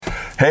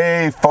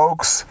Hey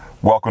folks,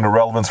 welcome to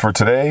Relevance for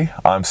Today.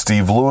 I'm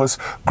Steve Lewis.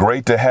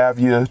 Great to have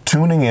you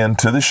tuning in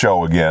to the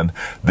show again.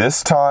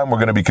 This time we're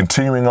going to be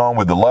continuing on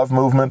with the love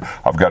movement.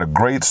 I've got a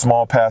great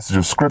small passage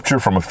of scripture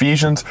from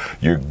Ephesians.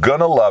 You're going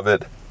to love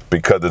it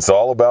because it's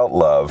all about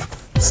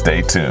love.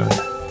 Stay tuned.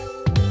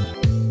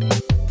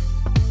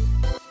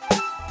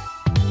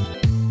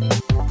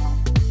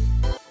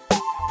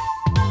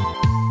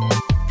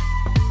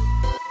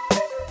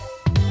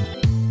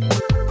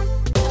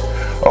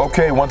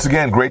 Okay, once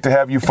again, great to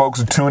have you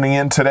folks tuning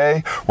in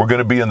today. We're going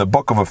to be in the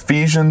book of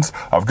Ephesians.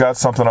 I've got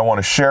something I want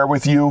to share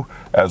with you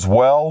as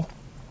well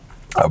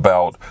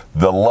about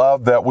the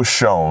love that was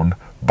shown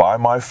by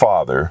my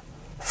father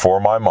for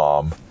my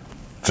mom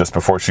just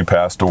before she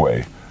passed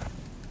away.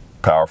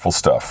 Powerful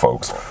stuff,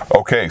 folks.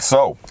 Okay,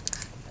 so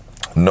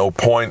no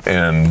point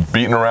in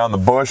beating around the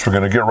bush. We're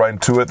going to get right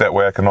into it. That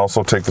way I can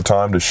also take the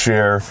time to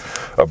share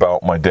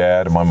about my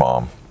dad and my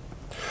mom.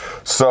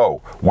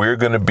 So, we're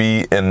going to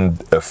be in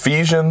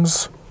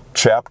Ephesians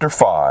chapter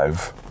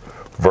 5,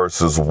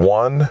 verses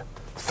 1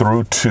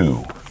 through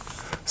 2.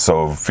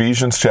 So,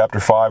 Ephesians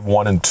chapter 5,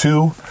 1 and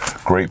 2,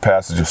 great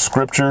passage of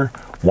scripture.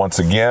 Once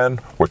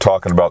again, we're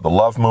talking about the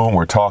love movement.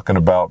 We're talking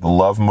about the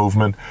love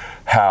movement,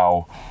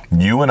 how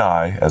you and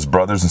I, as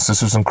brothers and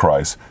sisters in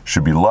Christ,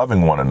 should be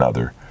loving one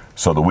another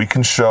so that we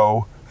can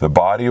show the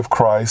body of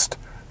Christ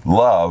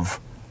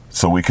love,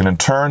 so we can in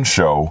turn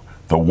show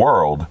the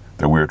world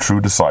that we are true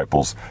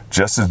disciples,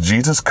 just as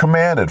Jesus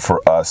commanded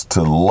for us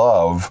to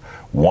love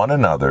one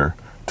another,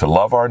 to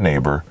love our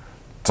neighbor.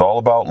 It's all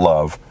about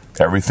love.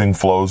 Everything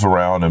flows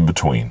around in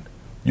between.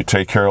 You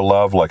take care of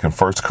love, like in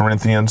 1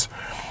 Corinthians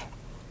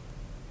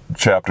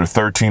chapter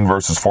 13,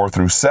 verses 4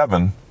 through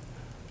 7.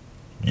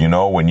 You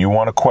know, when you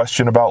want to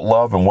question about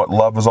love and what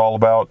love is all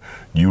about,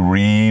 you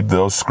read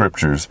those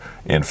scriptures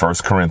in 1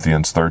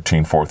 Corinthians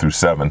 13, 4 through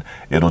 7.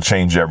 It'll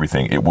change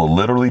everything. It will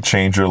literally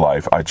change your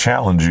life. I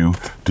challenge you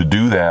to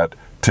do that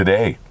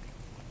today.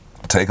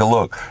 Take a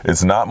look.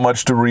 It's not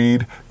much to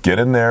read. Get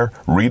in there,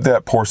 read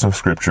that portion of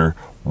scripture,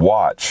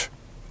 watch,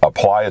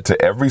 apply it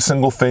to every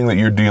single thing that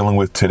you're dealing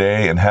with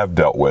today and have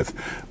dealt with.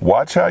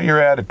 Watch how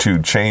your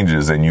attitude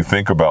changes and you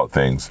think about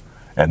things,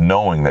 and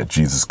knowing that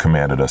Jesus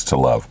commanded us to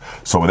love.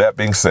 So with that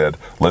being said,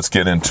 let's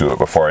get into it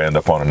before I end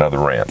up on another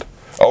rant.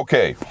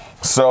 Okay,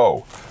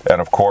 so,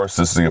 and of course,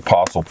 this is the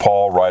Apostle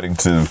Paul writing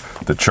to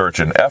the church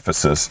in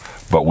Ephesus,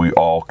 but we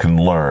all can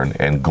learn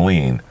and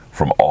glean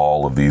from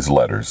all of these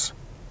letters.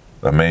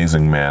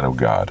 Amazing man of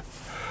God.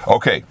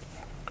 Okay,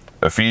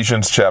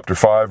 Ephesians chapter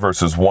 5,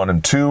 verses 1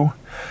 and 2.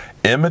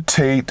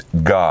 Imitate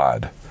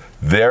God,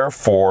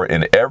 therefore,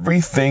 in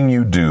everything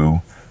you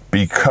do,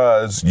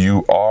 because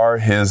you are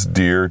his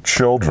dear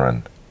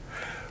children.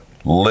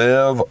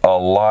 Live a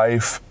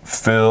life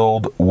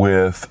filled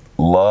with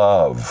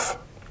love.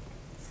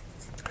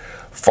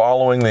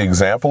 Following the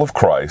example of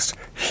Christ,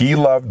 he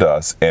loved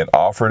us and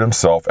offered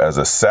himself as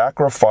a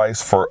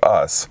sacrifice for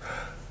us,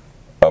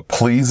 a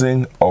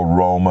pleasing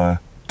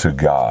aroma to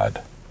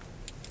God.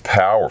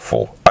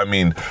 Powerful. I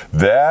mean,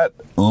 that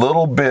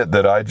little bit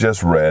that I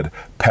just read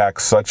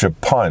packs such a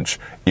punch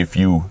if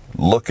you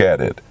look at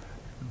it,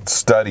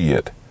 study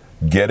it,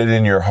 get it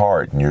in your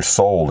heart and your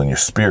soul and your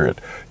spirit.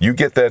 You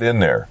get that in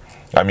there.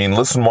 I mean,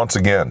 listen once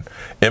again.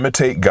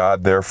 Imitate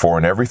God, therefore,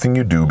 in everything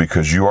you do,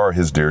 because you are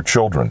his dear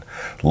children.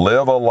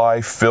 Live a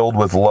life filled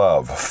with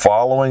love,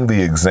 following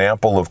the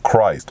example of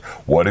Christ.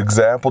 What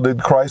example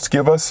did Christ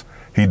give us?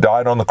 He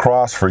died on the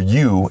cross for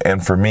you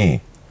and for me.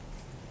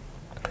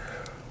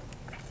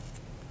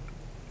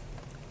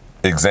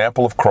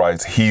 Example of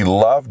Christ, he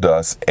loved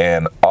us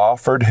and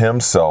offered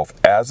himself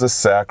as a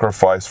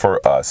sacrifice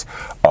for us,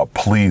 a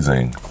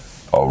pleasing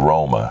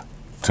aroma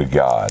to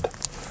God.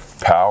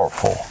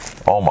 Powerful.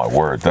 Oh my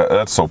word,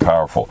 that's so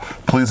powerful.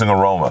 Pleasing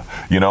aroma.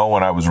 You know,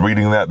 when I was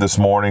reading that this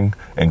morning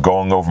and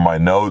going over my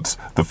notes,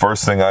 the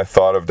first thing I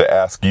thought of to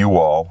ask you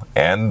all,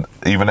 and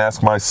even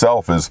ask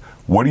myself, is,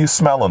 what are you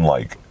smelling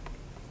like?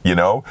 You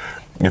know,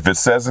 if it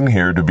says in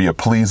here to be a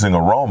pleasing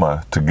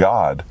aroma to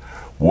God,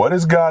 what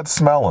is God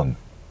smelling?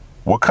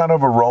 What kind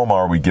of aroma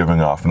are we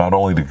giving off? Not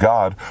only to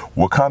God,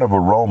 what kind of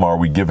aroma are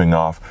we giving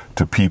off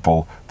to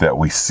people that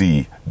we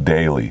see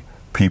daily?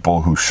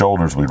 People whose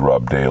shoulders we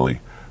rub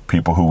daily,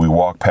 people who we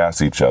walk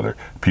past each other,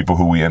 people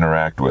who we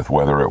interact with,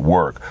 whether at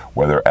work,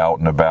 whether out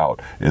and about,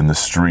 in the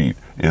street,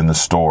 in the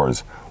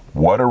stores.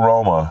 What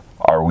aroma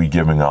are we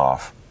giving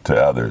off to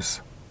others?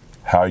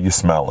 How are you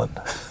smelling?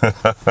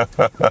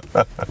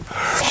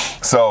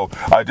 So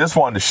I just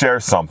wanted to share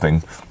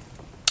something.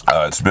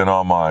 It's been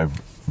on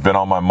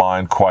my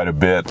mind quite a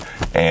bit,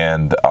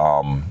 and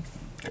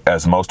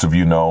as most of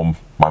you know,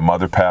 my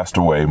mother passed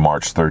away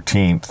March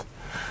 13th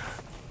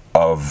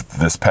of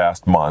this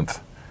past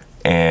month,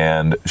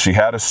 and she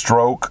had a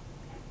stroke,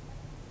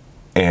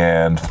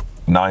 and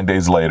 9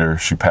 days later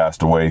she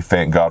passed away.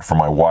 Thank God for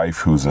my wife,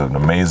 who's an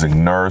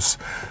amazing nurse.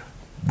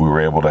 We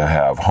were able to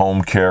have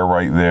home care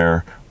right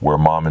there where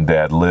mom and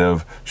dad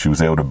live. She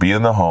was able to be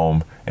in the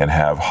home and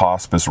have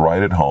hospice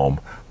right at home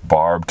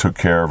Barb took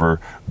care of her.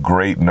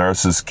 Great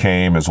nurses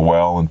came as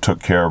well and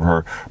took care of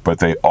her, but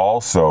they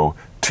also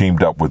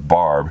teamed up with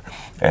Barb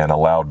and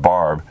allowed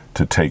Barb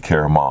to take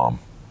care of Mom.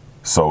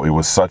 So it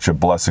was such a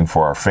blessing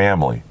for our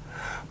family.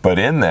 But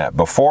in that,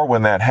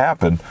 when that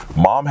happened,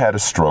 Mom had a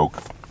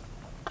stroke.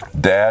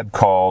 Dad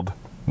called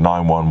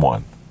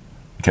 911.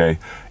 Okay?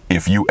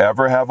 If you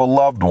ever have a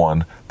loved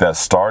one that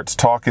starts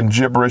talking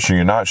gibberish and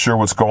you're not sure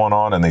what's going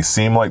on and they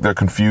seem like they're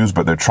confused,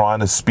 but they're trying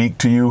to speak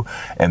to you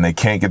and they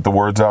can't get the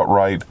words out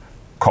right,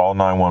 call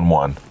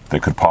 911.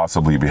 They could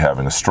possibly be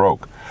having a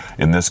stroke.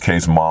 In this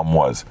case, Mom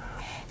was.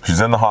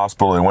 She's in the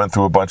hospital. They went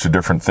through a bunch of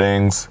different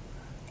things.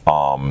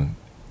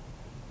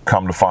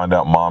 Come to find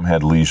out, Mom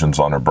had lesions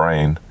on her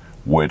brain,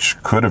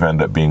 which could have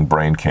ended up being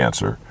brain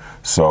cancer.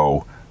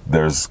 So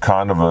there's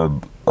kind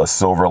of a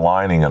silver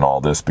lining in all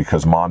this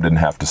because Mom didn't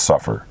have to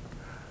suffer.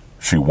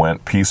 She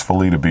went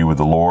peacefully to be with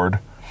the Lord,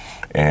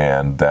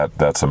 and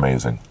that's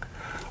amazing.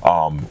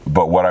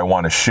 But what I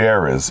want to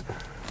share is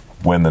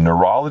when the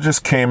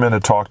neurologist came in to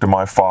talk to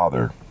my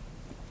father,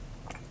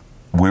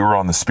 we were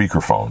on the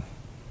speakerphone.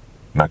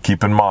 Now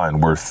keep in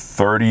mind, we're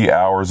 30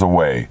 hours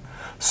away.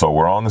 So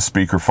we're on the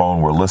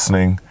speakerphone, we're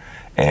listening,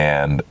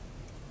 and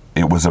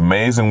it was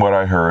amazing what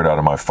I heard out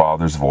of my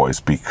father's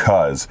voice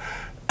because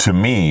to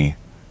me,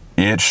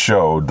 it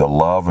showed the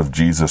love of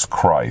Jesus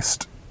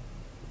Christ.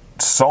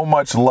 So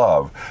much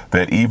love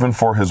that even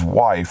for his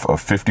wife of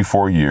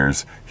 54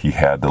 years, he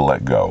had to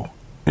let go.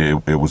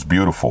 It was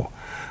beautiful.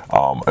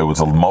 It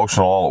was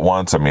emotional all at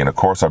once. I mean, of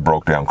course, I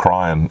broke down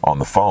crying on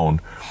the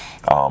phone.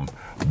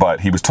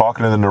 But he was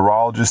talking to the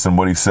neurologist, and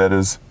what he said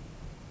is,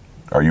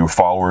 "Are you a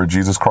follower of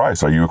Jesus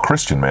Christ? Are you a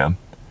Christian, man?"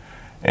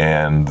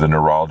 And the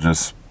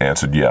neurologist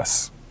answered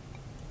yes.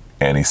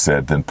 And he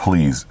said, "Then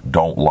please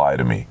don't lie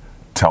to me.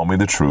 Tell me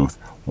the truth.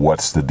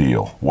 What's the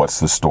deal? What's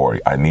the story?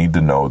 I need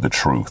to know the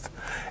truth."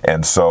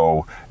 And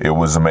so it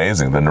was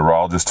amazing. The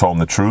neurologist told him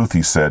the truth.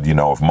 He said,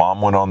 if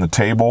Mom went on the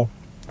table,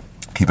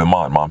 keep in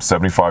mind, Mom's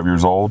 75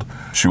 years old,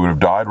 she would have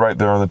died right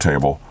there on the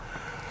table.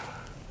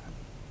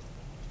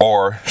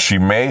 Or she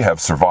may have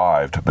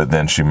survived, but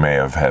then she may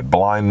have had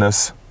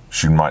blindness.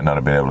 She might not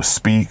have been able to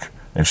speak,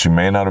 and she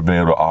may not have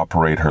been able to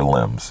operate her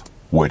limbs,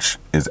 which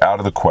is out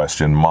of the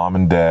question. Mom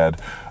and Dad,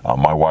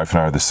 my wife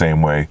and I are the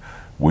same way.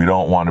 We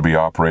don't want to be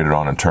operated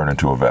on and turn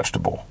into a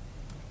vegetable.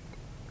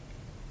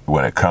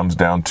 When it comes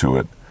down to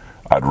it,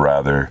 I'd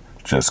rather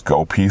just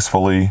go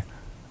peacefully,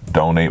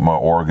 donate my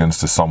organs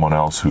to someone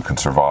else who can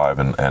survive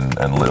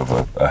and live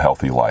a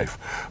healthy life.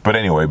 But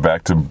anyway,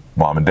 back to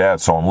Mom and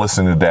Dad. So I'm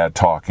listening to Dad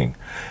talking,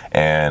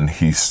 and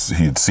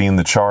he'd seen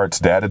the charts.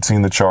 Dad had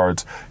seen the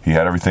charts. He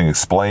had everything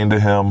explained to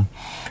him,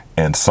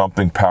 and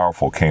something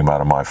powerful came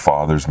out of my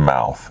father's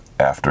mouth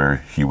after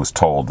he was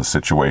told the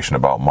situation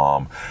about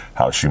Mom,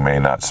 how she may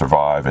not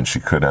survive, and she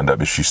could end up,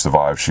 if she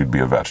survived, she'd be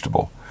a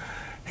vegetable.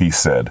 He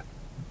said,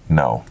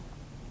 "No."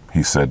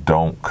 He said,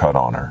 "Don't cut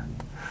on her.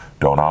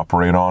 Don't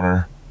operate on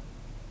her.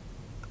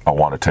 I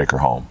want to take her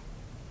home."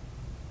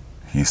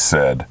 He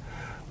said,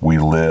 "We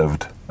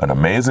lived an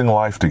amazing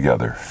life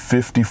together,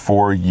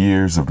 54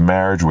 years of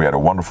marriage. We had a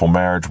wonderful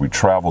marriage. We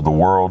traveled the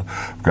world.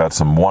 We've got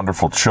some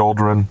wonderful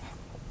children.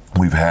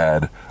 We've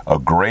had a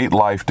great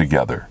life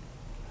together.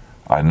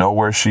 I know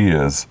where she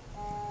is.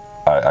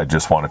 I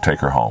just want to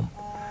take her home."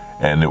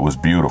 And it was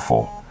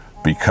beautiful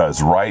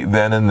because right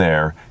then and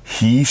there,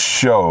 he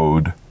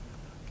showed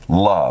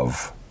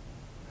love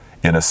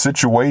in a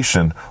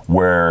situation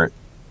where,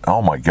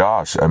 oh my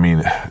gosh, I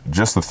mean,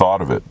 just the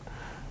thought of it.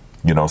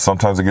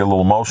 Sometimes I get a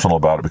little emotional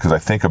about it because I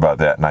think about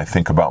that and I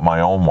think about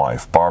my own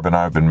wife. Barb and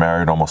I have been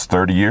married almost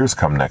 30 years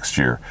come next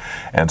year.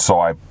 And so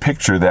I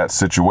picture that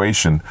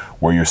situation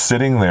where you're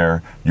sitting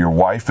there, your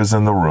wife is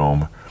in the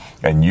room,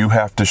 and you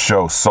have to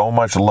show so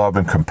much love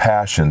and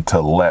compassion to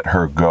let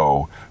her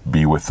go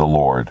be with the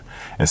Lord.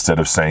 Instead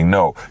of saying,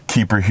 "No,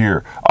 keep her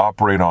here,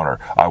 operate on her,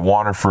 I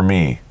want her for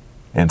me."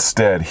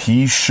 Instead,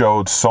 he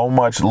showed so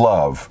much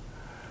love.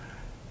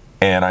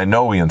 And I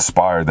know he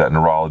inspired that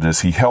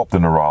neurologist. He helped the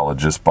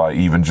neurologist by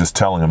even just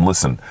telling him,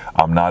 "Listen,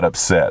 I'm not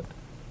upset.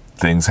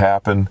 Things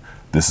happen.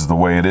 This is the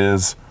way it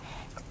is.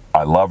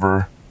 I love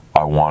her.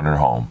 I want her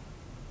home."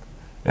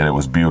 And it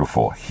was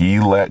beautiful.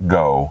 He let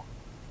go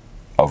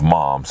of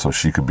Mom so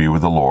she could be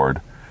with the Lord.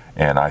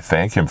 And I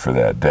thank him for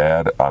that.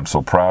 Dad, I'm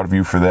so proud of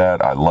you for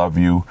that. I love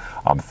you.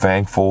 I'm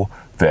thankful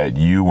that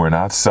you were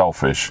not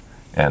selfish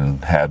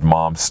and had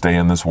Mom stay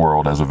in this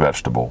world as a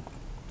vegetable,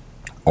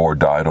 or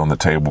died on the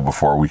table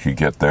before we could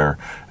get there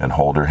and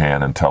hold her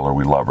hand and tell her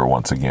we love her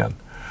once again.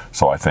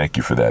 So I thank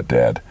you for that,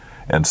 Dad.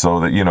 And so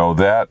that,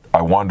 that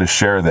I wanted to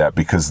share that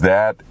because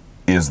that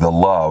is the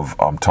love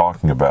I'm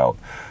talking about.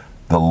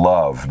 The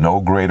love, no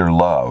greater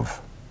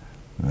love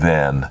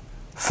than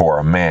for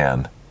a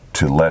man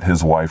to let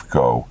his wife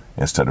go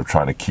instead of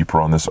trying to keep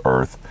her on this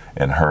earth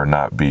and her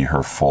not be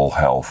her full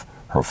health,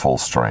 her full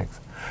strength.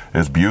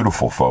 It's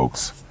beautiful,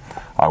 folks.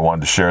 I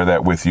wanted to share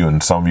that with you,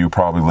 and some of you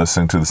probably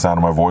listening to the sound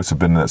of my voice have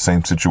been in that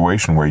same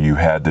situation where you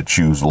had to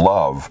choose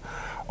love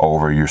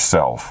over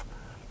yourself,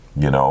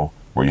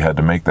 where you had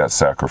to make that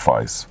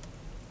sacrifice.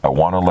 I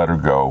want to let her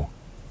go.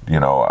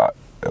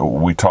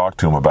 we talked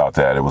to him about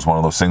that. It was one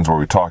of those things where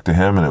we talked to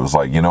him and it was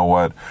like, you know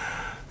what?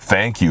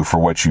 Thank you for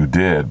what you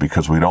did,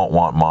 because we don't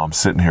want mom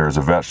sitting here as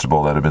a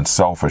vegetable that had been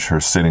selfish,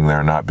 her sitting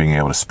there not being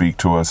able to speak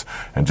to us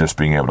and just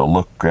being able to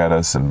look at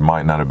us and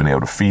might not have been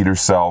able to feed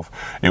herself.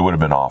 It would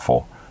have been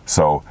awful.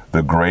 So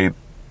the great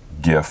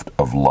gift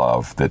of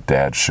love that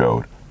Dad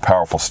showed,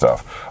 powerful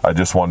stuff. I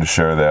just wanted to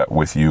share that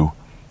with you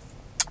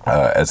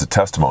as a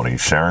testimony,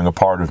 sharing a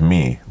part of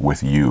me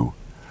with you.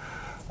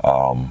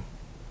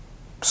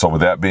 So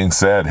with that being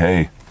said,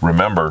 hey,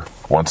 remember,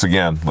 once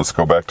again, let's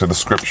go back to the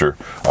scripture.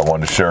 I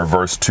wanted to share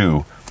verse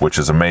 2, which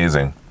is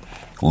amazing.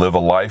 Live a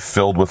life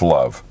filled with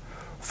love.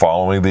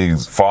 Following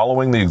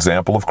the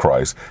example of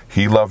Christ,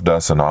 he loved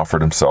us and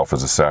offered himself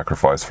as a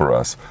sacrifice for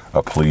us,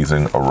 a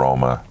pleasing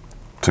aroma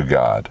to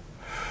God.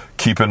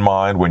 Keep in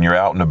mind when you're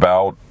out and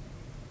about,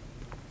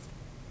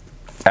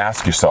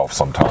 ask yourself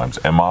sometimes,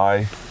 am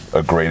I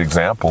a great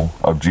example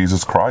of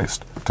Jesus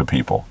Christ to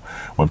people?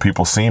 When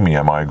people see me,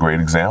 am I a great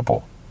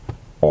example?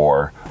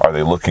 Or are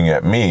they looking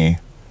at me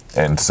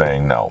and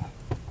saying, no,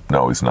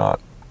 he's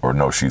not, or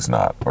no, she's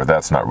not, or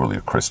that's not really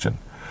a Christian?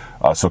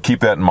 So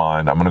keep that in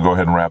mind. I'm going to go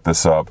ahead and wrap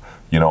this up.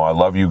 I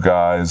love you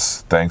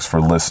guys. Thanks for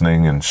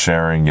listening and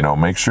sharing.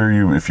 Make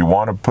sure if you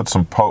want to put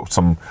some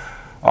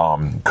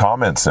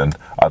comments in,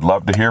 I'd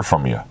love to hear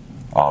from you.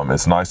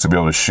 It's nice to be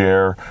able to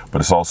share,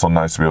 but it's also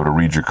nice to be able to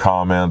read your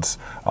comments.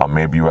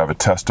 Maybe you have a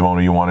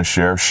testimony you want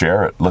to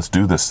share it. Let's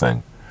do this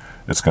thing.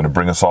 It's going to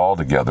bring us all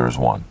together as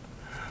one.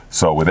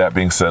 So with that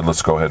being said,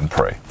 let's go ahead and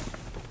pray.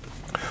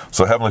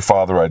 So Heavenly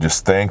Father, I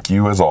just thank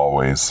you as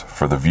always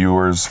for the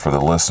viewers, for the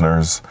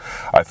listeners.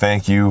 I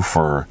thank you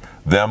for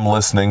them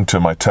listening to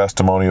my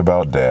testimony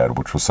about Dad,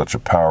 which was such a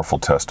powerful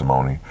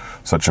testimony,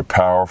 such a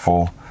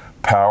powerful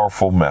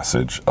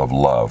message of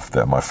love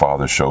that my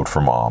father showed for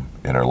Mom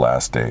in her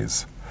last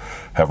days.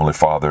 Heavenly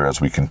Father,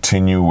 as we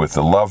continue with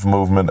the love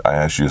movement, I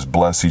ask you to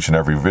bless each and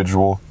every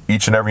individual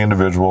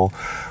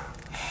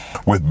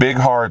with big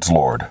hearts,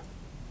 Lord.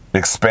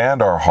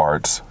 Expand our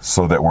hearts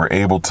so that we're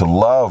able to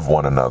love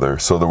one another,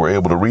 so that we're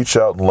able to reach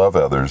out and love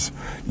others.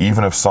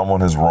 Even if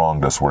someone has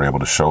wronged us, we're able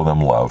to show them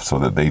love so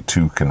that they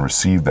too can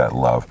receive that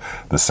love,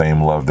 the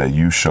same love that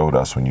you showed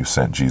us when you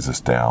sent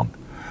Jesus down.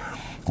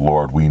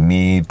 Lord, we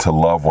need to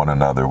love one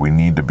another. We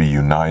need to be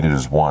united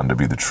as one to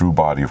be the true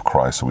body of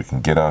Christ so we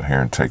can get out here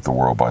and take the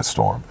world by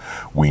storm.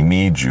 We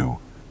need you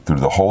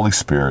through the Holy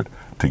Spirit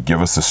to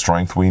give us the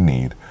strength we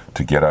need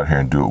to get out here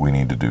and do what we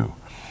need to do.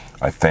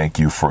 I thank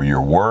you for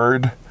your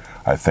word.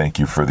 I thank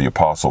you for the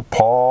Apostle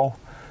Paul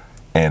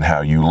and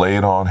how you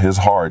laid on his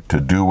heart to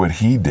do what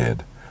he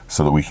did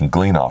so that we can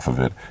glean off of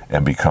it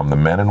and become the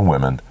men and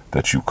women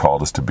that you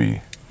called us to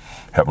be.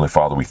 Heavenly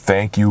Father, we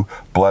thank you.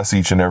 Bless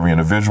each and every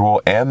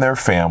individual and their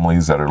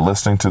families that are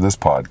listening to this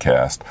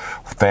podcast.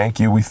 Thank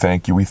you, we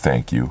thank you, we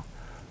thank you.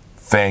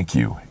 Thank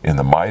you in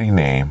the mighty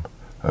name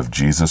of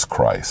Jesus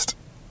Christ.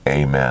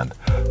 Amen.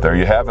 There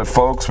you have it,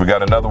 folks. We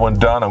got another one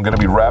done. I'm going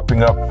to be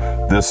wrapping up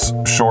this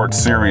short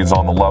series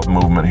on the love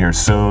movement here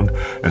soon.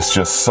 It's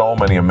just so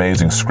many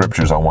amazing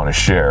scriptures I want to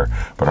share,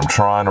 but I'm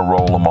trying to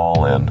roll them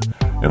all in.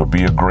 It'll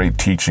be a great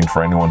teaching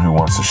for anyone who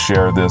wants to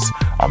share this.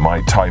 I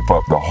might type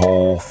up the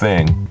whole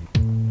thing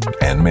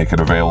and make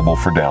it available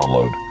for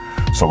download.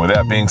 So with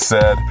that being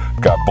said,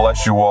 God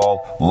bless you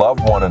all.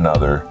 Love one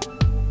another.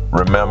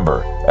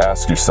 Remember,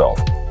 ask yourself,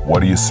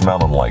 what are you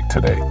smelling like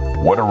today?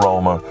 What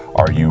aroma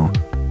are you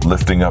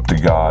lifting up to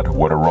God?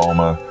 What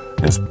aroma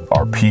is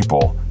our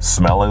people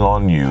smelling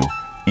on you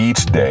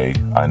each day?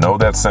 I know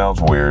that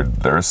sounds weird.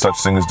 There is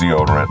such thing as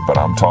deodorant, but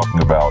I'm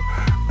talking about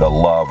the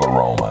love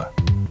aroma.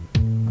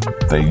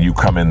 You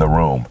come in the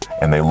room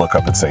and they look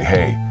up and say,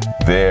 hey,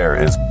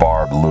 there is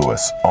Barb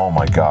Lewis. Oh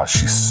my gosh,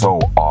 she's so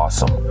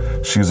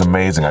awesome. She's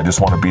amazing. I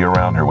just want to be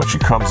around her. When she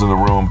comes in the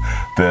room,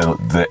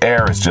 the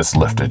air is just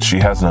lifted. She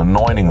has an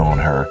anointing on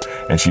her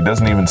and she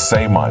doesn't even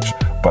say much.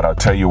 But I'll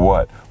tell you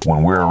what,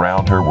 when we're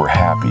around her, we're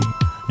happy.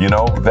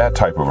 That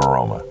type of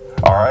aroma.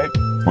 All right.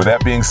 With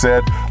that being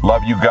said,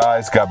 love you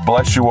guys. God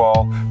bless you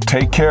all.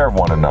 Take care of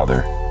one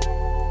another.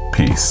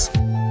 Peace.